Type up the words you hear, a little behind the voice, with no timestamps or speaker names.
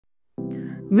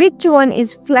Which one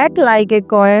is flat like a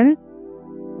coin?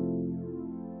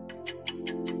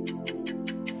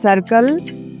 Circle.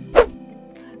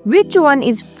 Which one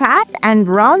is fat and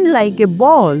round like a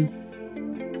ball?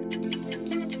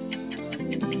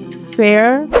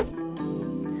 Sphere.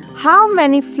 How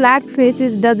many flat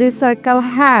faces does a circle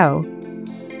have?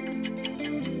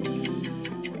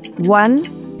 1.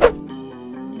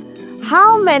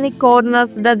 How many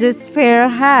corners does a sphere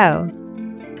have?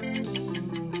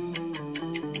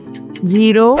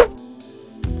 0.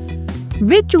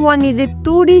 Which one is a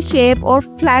 2D shape or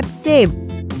flat shape?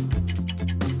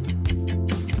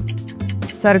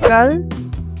 Circle.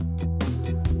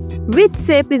 Which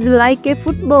shape is like a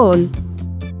football?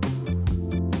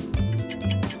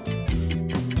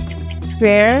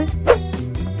 Sphere.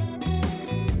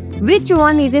 Which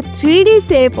one is a 3D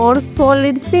shape or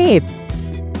solid shape?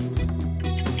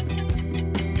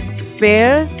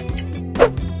 Sphere.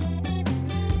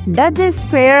 Does a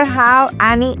sphere have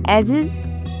any edges?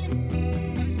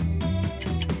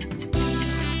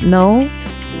 No.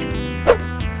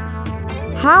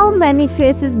 How many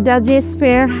faces does a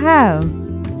sphere have?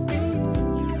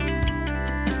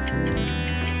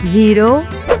 0.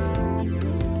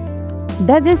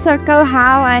 Does a circle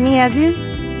have any edges?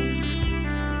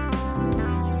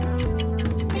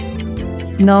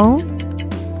 No.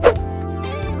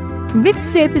 Which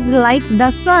shape is like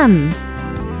the sun?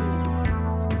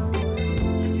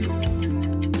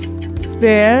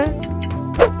 Sphere.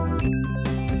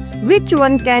 Which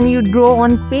one can you draw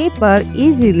on paper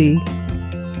easily?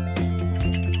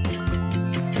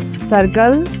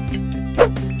 Circle.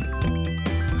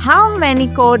 How many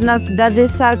corners does a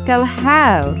circle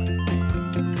have?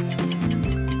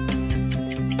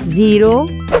 0.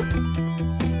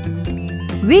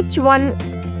 Which one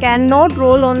cannot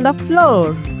roll on the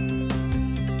floor?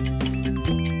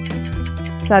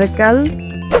 Circle.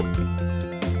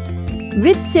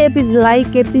 Which shape is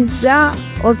like a pizza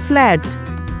or flat?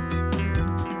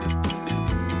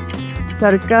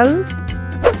 Circle.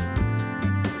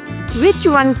 Which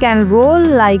one can roll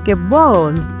like a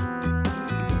ball?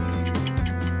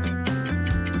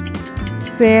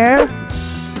 Sphere.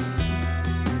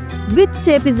 Which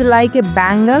shape is like a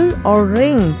bangle or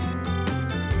ring?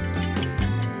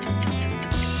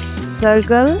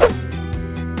 Circle.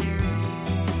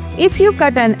 If you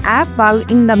cut an apple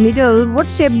in the middle, what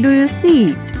shape do you see?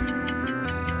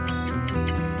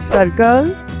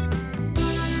 Circle.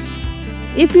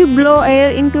 If you blow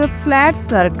air into a flat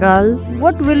circle,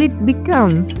 what will it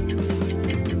become?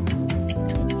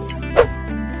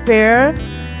 Sphere.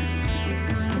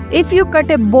 If you cut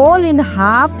a ball in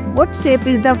half, what shape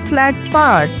is the flat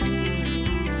part?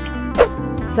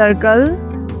 Circle.